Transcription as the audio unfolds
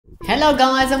Hello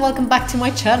guys and welcome back to my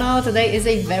channel. Today is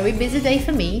a very busy day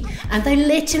for me and I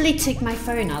literally took my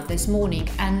phone out this morning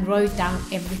and wrote down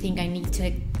everything I need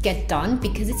to get done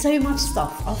because it's so much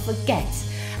stuff I'll forget.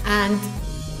 And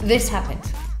this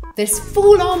happened. This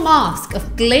full-on mask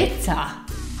of glitter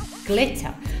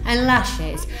and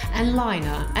lashes and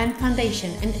liner and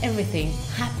foundation and everything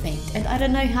happened, and I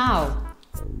don't know how.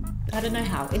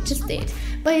 It just did,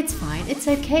 but it's fine, it's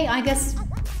okay. I guess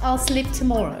I'll sleep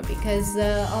tomorrow because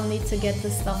I'll need to get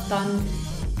this stuff done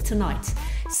tonight.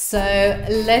 So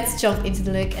let's jump into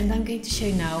the look and I'm going to show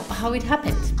you now how it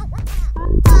happened.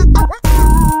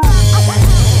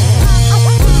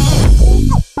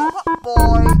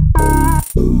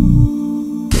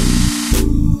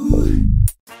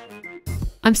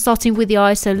 I'm starting with the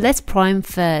eyes, so let's prime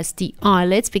first the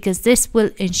eyelids because this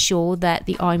will ensure that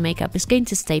the eye makeup is going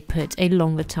to stay put a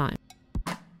longer time.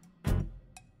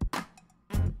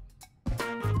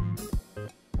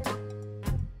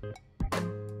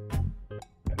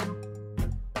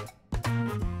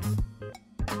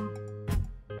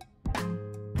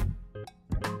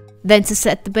 Then to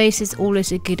set the base is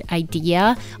always a good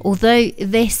idea, although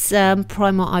this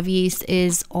primer I've used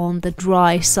is on the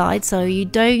dry side, so you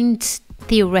don't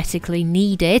theoretically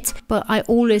need it, but I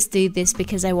always do this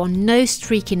because I want no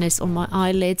streakiness on my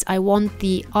eyelids. I want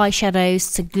the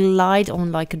eyeshadows to glide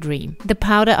on like a dream. The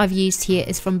powder I've used here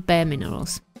is from Bare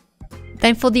Minerals.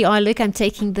 Then for the eye look, I'm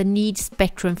taking the Nude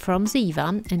Spectrum from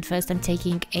Ziva, and first I'm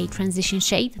taking a transition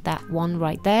shade, that one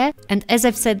right there. And as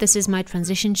I've said, this is my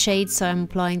transition shade, so I'm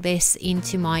applying this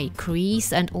into my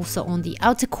crease and also on the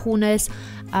outer corners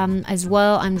as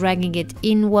well. I'm dragging it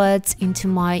inwards into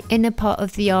my inner part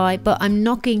of the eye, but I'm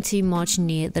not going too much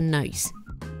near the nose.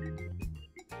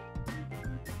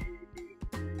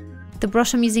 The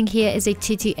brush I'm using here is a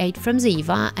 228 from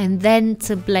Ziva, and then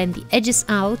to blend the edges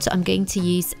out, I'm going to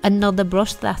use another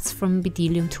brush that's from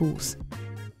Bedelium Tools.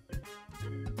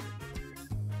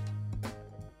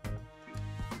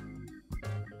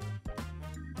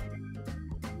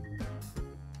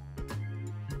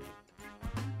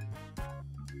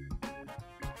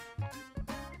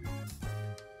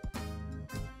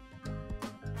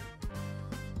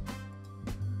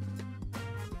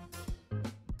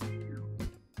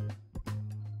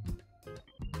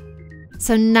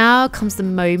 So now comes the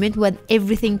moment when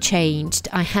everything changed.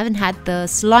 I haven't had the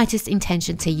slightest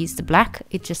intention to use the black.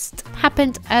 It just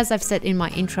happened, as I've said in my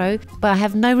intro, but I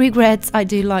have no regrets. I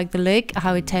do like the look,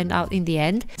 how it turned out in the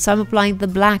end. So I'm applying the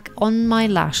black on my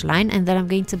lash line and then I'm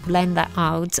going to blend that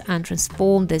out and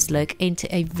transform this look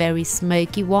into a very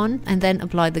smoky one and then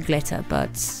apply the glitter,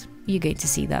 but you're going to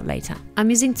see that later.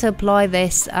 I'm using to apply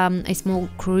this a small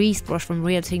crease brush from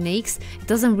Real Techniques. It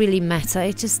doesn't really matter,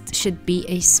 it just should be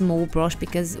a small brush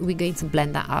because we're going to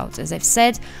blend that out. As I've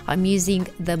said, I'm using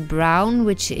the brown,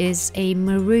 which is a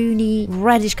maroony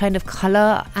reddish kind of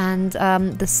color, and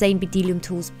the same Bedelium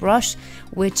Tools brush,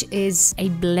 which is a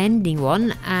blending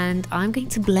one, and I'm going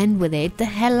to blend with it the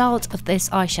hell out of this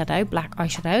eyeshadow, black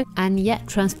eyeshadow, and yet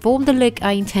transform the look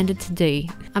I intended to do.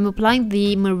 I'm applying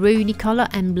the maroony color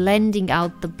and blending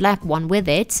out the black one with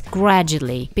it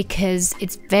gradually because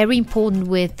it's very important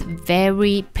with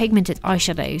very pigmented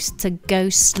eyeshadows to go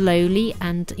slowly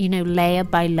and, you know, layer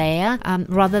by layer,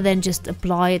 rather than just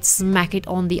apply it, smack it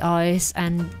on the eyes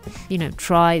and, you know,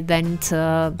 try then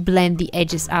to blend the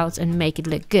edges out and make it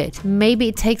look good. Maybe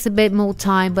it takes a bit more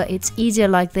time, but it's easier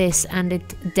like this and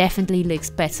it definitely looks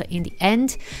better in the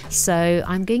end. So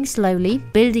I'm going slowly,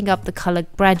 building up the color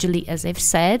gradually as I've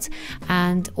said,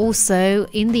 and also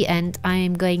in the end I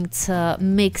am going to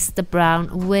mix the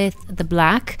brown with the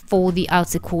black for the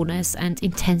outer corners and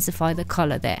intensify the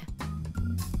color there.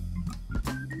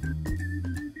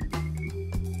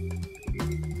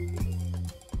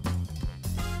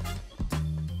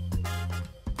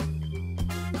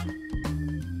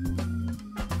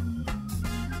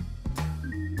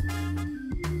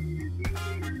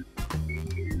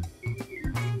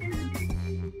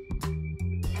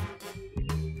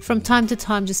 From time to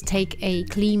time, just take a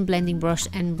clean blending brush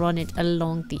and run it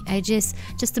along the edges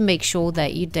just to make sure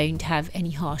that you don't have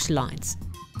any harsh lines.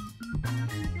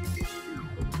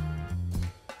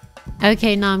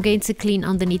 Okay, now I'm going to clean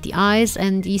underneath the eyes,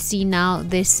 and you see now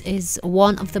this is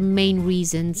one of the main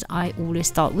reasons I always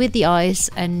start with the eyes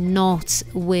and not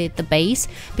with the base,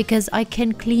 because I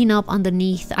can clean up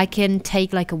underneath. I can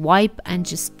take like a wipe and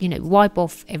just, you know, wipe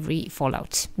off every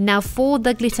fallout. Now for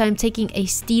the glitter, I'm taking a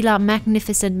Stila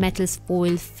Magnificent Metals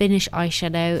Foil Finish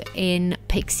eyeshadow in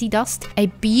Pixie Dust, a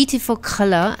beautiful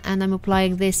color, and I'm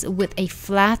applying this with a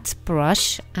flat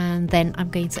brush, and then I'm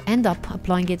going to end up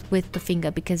applying it with the finger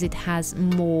because it has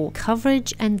more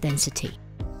coverage and density.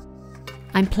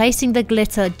 I'm placing the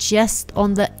glitter just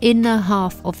on the inner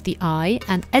half of the eye,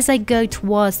 and as I go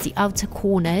towards the outer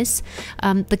corners,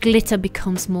 the glitter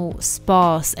becomes more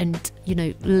sparse and, you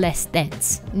know, less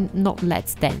dense. Not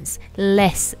less dense,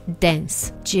 less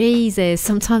dense. Jesus,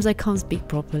 sometimes I can't speak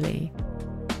properly.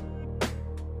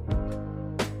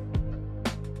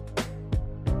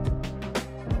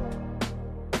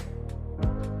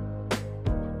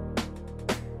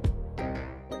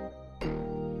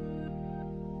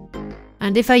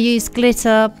 And if I use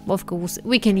glitter, of course,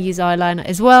 we can use eyeliner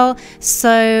as well.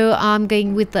 So I'm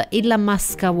going with the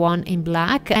Illamasqua one in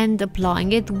black and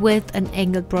applying it with an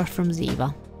angled brush from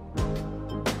Ziva.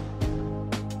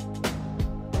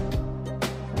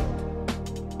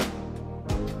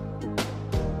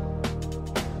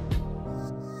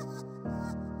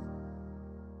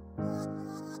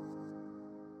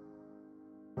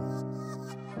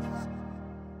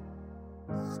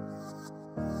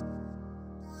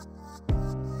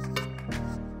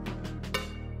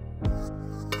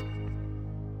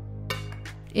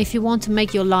 If you want to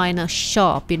make your liner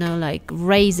sharp, you know, like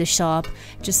razor sharp,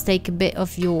 just take a bit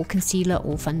of your concealer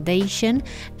or foundation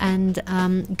and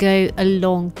go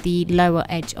along the lower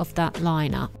edge of that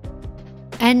liner.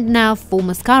 And now for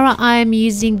mascara, I am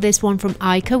using this one from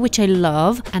Ica, which I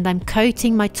love, and I'm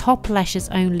coating my top lashes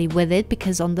only with it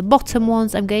because on the bottom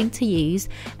ones I'm going to use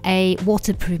a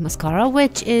waterproof mascara,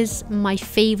 which is my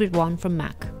favorite one from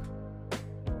MAC.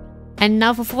 And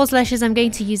now for false lashes, I'm going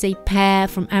to use a pair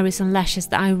from Arison Lashes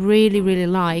that I really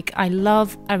like. I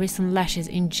love Arison Lashes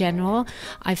in general.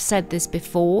 I've said this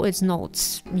before, it's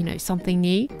not, you know, something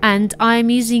new. And I'm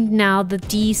using now the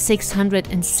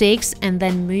D606 and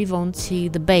then move on to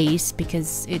the base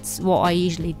because it's what I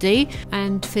usually do,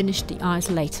 and finish the eyes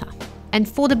later. And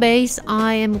for the base,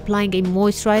 I am applying a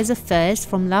moisturizer first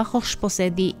from La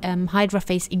Roche-Posay, the Hydra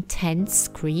Face Intense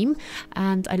cream.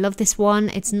 And I love this one.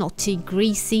 It's not too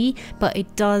greasy, but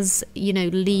it does, you know,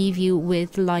 leave you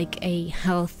with like a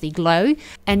healthy glow.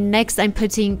 And next, I'm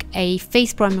putting a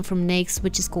face primer from NYX,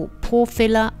 which is called Pore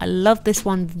Filler. I love this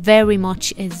one very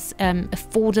much. It's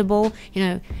affordable, you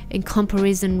know, in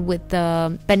comparison with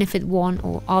the Benefit one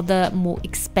or other more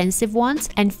expensive ones.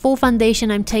 And for foundation,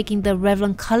 I'm taking the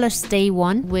Revlon Color Stay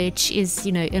one, which is,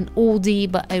 you know, an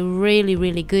oldie but a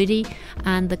really goodie,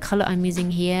 and the color I'm using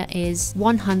here is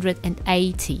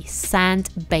 180 Sand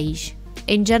Beige.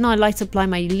 In general, I like to apply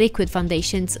my liquid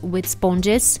foundations with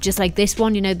sponges, just like this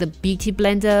one, you know, the Beauty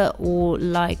Blender, or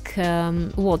like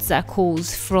what's that called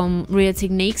from Real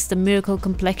Techniques, the Miracle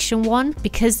Complexion one,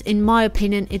 because in my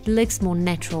opinion it looks more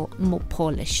natural, more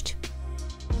polished.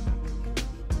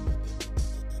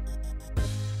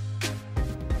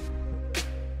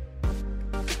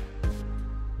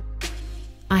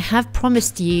 I have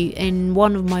promised you in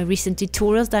one of my recent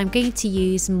tutorials that I'm going to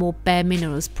use more Bare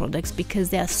Minerals products because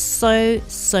they are so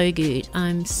good.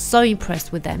 I'm so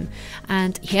impressed with them.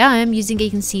 And here I am using a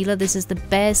concealer. This is the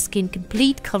Bare Skin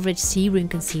Complete Coverage Serum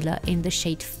Concealer in the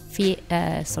shade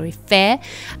Fair,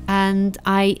 and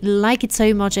I like it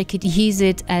so much I could use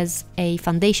it as a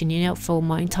foundation, you know, for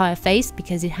my entire face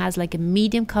because it has like a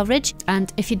medium coverage,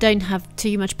 and if you don't have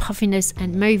too much puffiness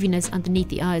and moviness underneath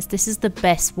the eyes, this is the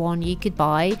best one you could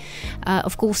buy.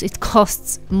 Of course it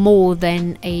costs more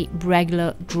than a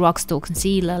regular drugstore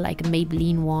concealer like a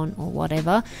Maybelline one or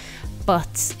whatever,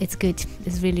 but it's good.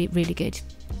 It's really good.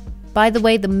 By the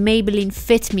way, the Maybelline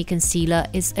Fit Me Concealer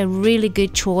is a really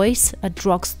good choice, a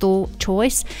drugstore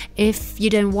choice, if you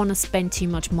don't want to spend too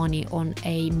much money on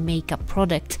a makeup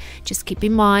product. Just keep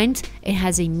in mind, it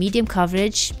has a medium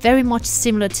coverage, very much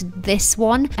similar to this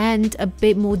one, and a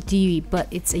bit more dewy, but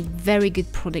it's a very good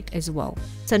product as well.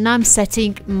 So now I'm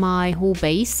setting my whole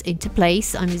base into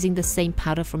place. I'm using the same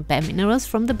powder from Bare Minerals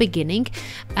from the beginning,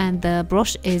 and the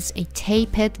brush is a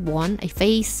tapered one, a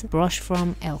face brush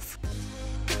from e.l.f.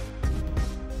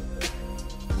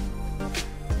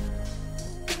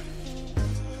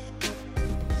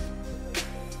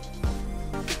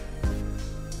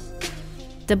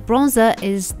 The bronzer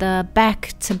is the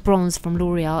Back to Bronze from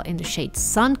L'Oreal in the shade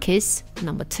Sun Kiss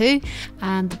number 2,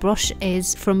 and the brush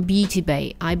is from Beauty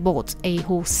Bay. I bought a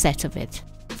whole set of it.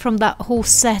 From that whole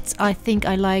set, I think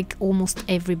I like almost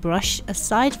every brush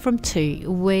aside from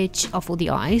 2, which are for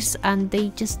the eyes, and they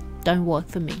just don't work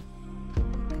for me.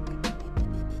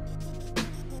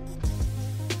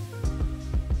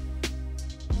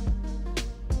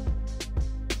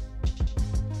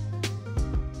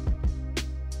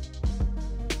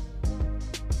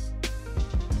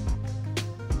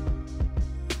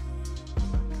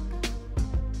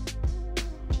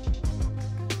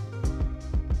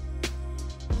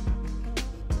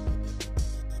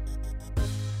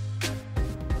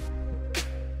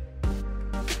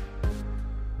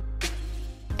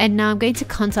 And now I'm going to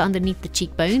contour underneath the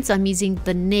cheekbones. I'm using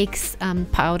the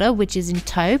NYX powder, which is in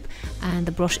taupe, and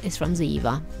the brush is from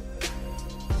Ziva.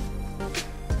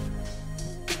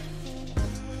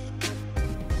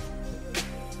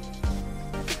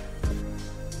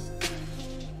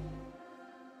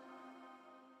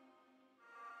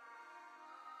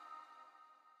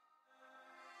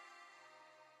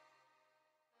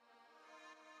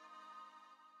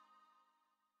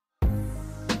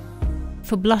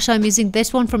 For blush, I'm using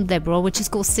this one from VERO, which is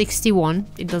called 61.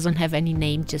 It doesn't have any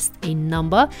name, just a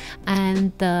number.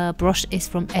 And the brush is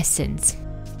from Essence.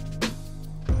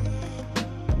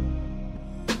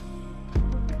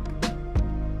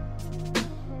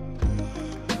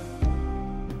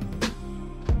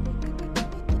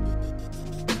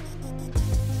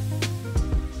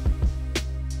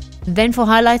 Then for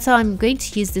highlighter, I'm going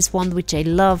to use this one which I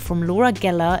love from Laura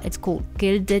Geller. It's called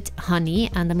Gilded Honey,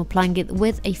 and I'm applying it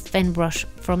with a fan brush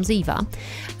from Ziva.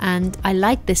 And I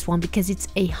like this one because it's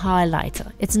a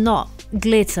highlighter. It's not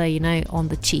glitter, you know, on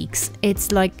the cheeks.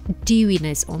 It's like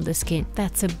dewiness on the skin.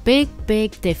 That's a big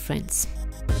difference.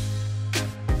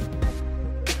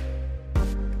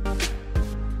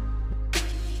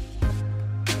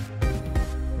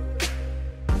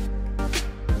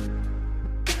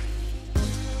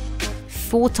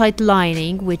 For tight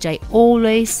lining, which I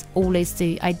always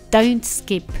do, I don't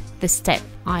skip the step.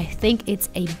 I think it's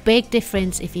a big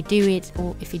difference if you do it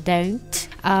or if you don't.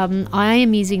 I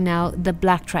am using now the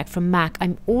black track from MAC.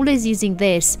 I'm always using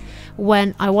this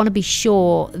when I want to be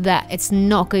sure that it's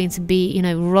not going to be, you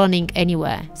know, running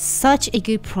anywhere. Such a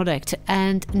good product.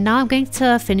 And now I'm going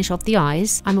to finish off the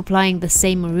eyes. I'm applying the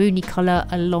same maroony color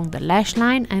along the lash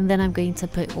line, and then I'm going to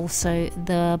put also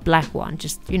the black one,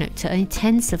 just, you know, to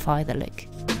intensify the look.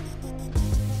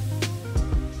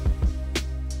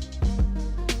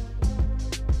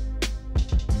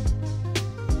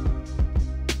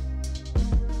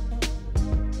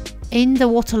 In the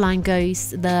waterline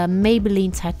goes the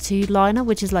Maybelline Tattoo Liner,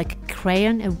 which is like a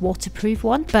crayon, a waterproof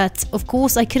one. But of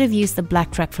course I could have used the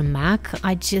black track from MAC.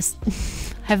 I just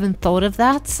haven't thought of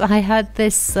that. I had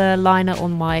this liner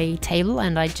on my table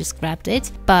and I just grabbed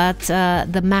it. But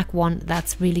the MAC one,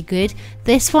 that's really good.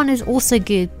 This one is also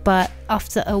good, but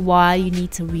after a while you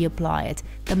need to reapply it.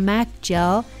 The MAC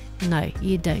gel, no,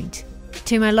 you don't.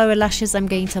 To my lower lashes, I'm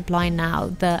going to apply now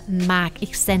the MAC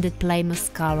Extended Play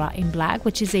Mascara in black,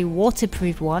 which is a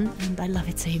waterproof one, and I love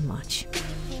it so much.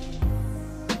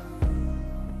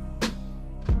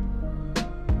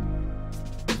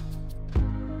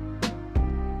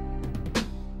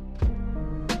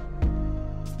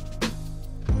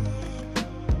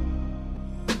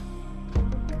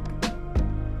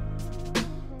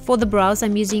 For the brows,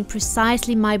 I'm using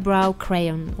precisely my brow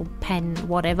crayon or pen,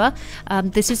 whatever.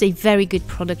 This is a very good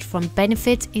product from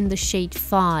Benefit in the shade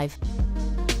 5.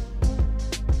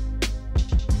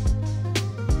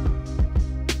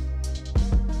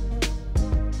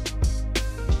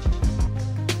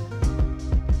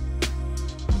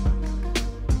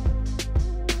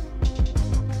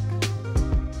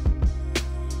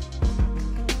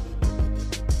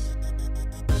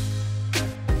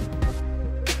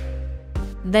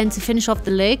 Then to finish off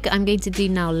the look, I'm going to do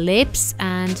now lips,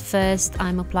 and first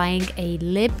I'm applying a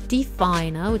lip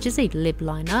definer, which is a lip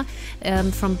liner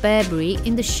from Burberry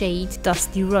in the shade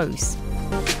Dusty Rose.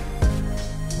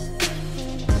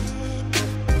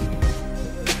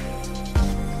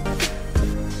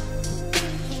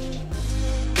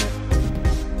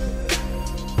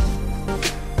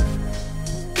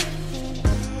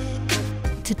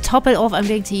 To top it off, I'm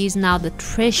going to use now the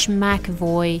Trish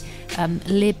McEvoy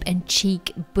lip and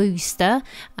cheek booster,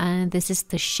 and this is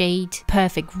the shade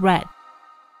Perfect Red.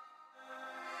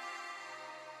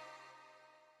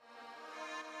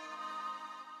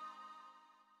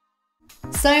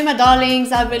 So my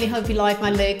darlings, I really hope you like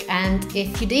my look, and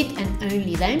if you did, and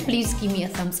only then, please give me a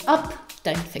thumbs up.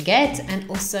 Don't forget, and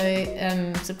also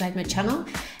subscribe to my channel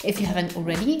if you haven't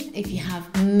already. If you have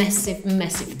massive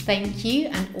thank you,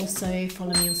 and also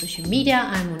follow me on social media.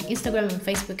 I'm on Instagram, on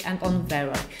Facebook, and on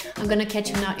VERO. I'm gonna catch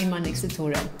you now in my next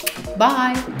tutorial.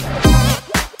 Bye.